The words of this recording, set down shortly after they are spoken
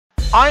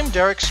I'm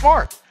Derek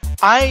Smart.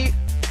 I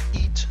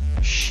eat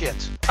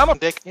shit. I'm a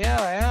dick.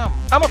 Yeah, I am.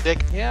 I'm a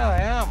dick. Yeah, I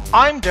am.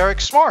 I'm Derek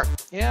Smart.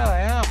 Yeah, I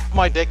am.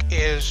 My dick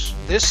is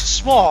this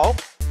small,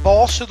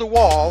 balls to the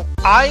wall.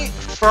 I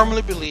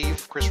firmly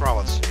believe Chris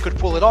Roberts could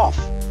pull it off.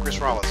 Chris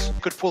Roberts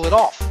could pull it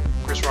off.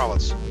 Chris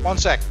Roberts. One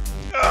sec.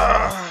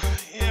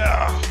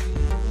 Yeah.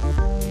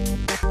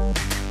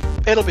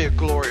 It'll be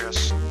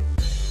glorious.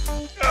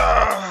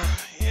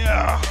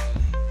 Yeah.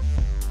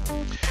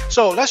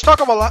 So let's talk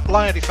about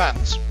line of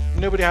defense.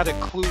 Nobody had a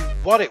clue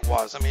what it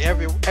was. I mean,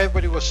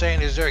 everybody was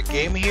saying, is there a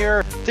game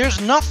here? There's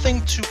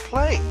nothing to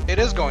play. It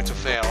is going to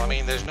fail. I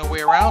mean, there's no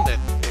way around it.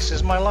 This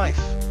is my life.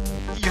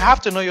 You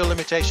have to know your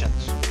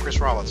limitations.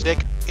 Chris Roberts.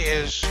 Dick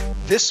is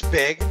this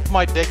big.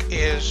 My dick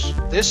is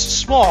this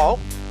small.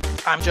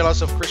 I'm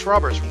jealous of Chris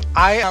Roberts.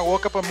 I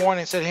woke up one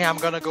morning and said, hey, I'm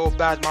going to go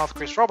badmouth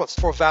Chris Roberts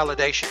for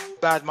validation.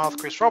 Badmouth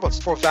Chris Roberts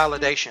for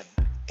validation.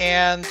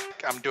 And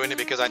I'm doing it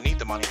because I need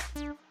the money.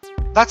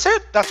 That's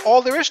it. That's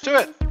all there is to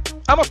it.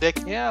 I'm a dick.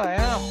 Yeah, I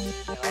am.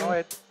 You know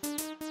it.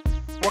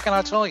 What can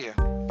I tell you?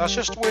 That's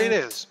just the way it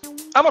is.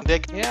 I'm a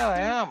dick. Yeah, I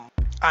am.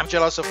 I'm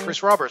jealous of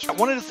Chris Roberts.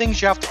 One of the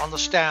things you have to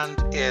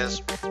understand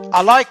is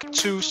I like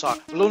to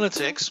suck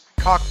lunatics,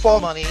 cock for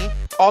money.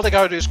 All they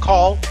gotta do is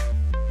call,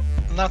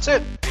 and that's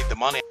it. Need the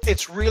money.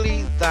 It's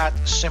really that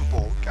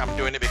simple. I'm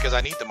doing it because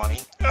I need the money.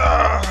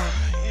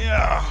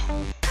 Yeah.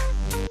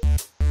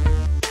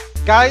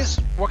 Guys,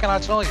 what can I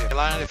tell you?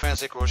 Line of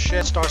defense equals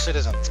shit. Star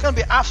Citizen. It's gonna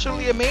be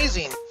absolutely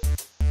amazing.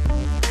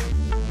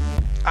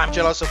 I'm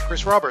jealous of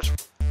Chris Roberts.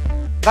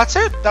 That's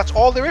it. That's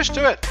all there is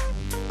to it.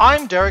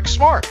 I'm Derek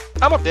Smart.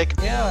 I'm a dick.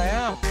 Yeah, I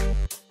am.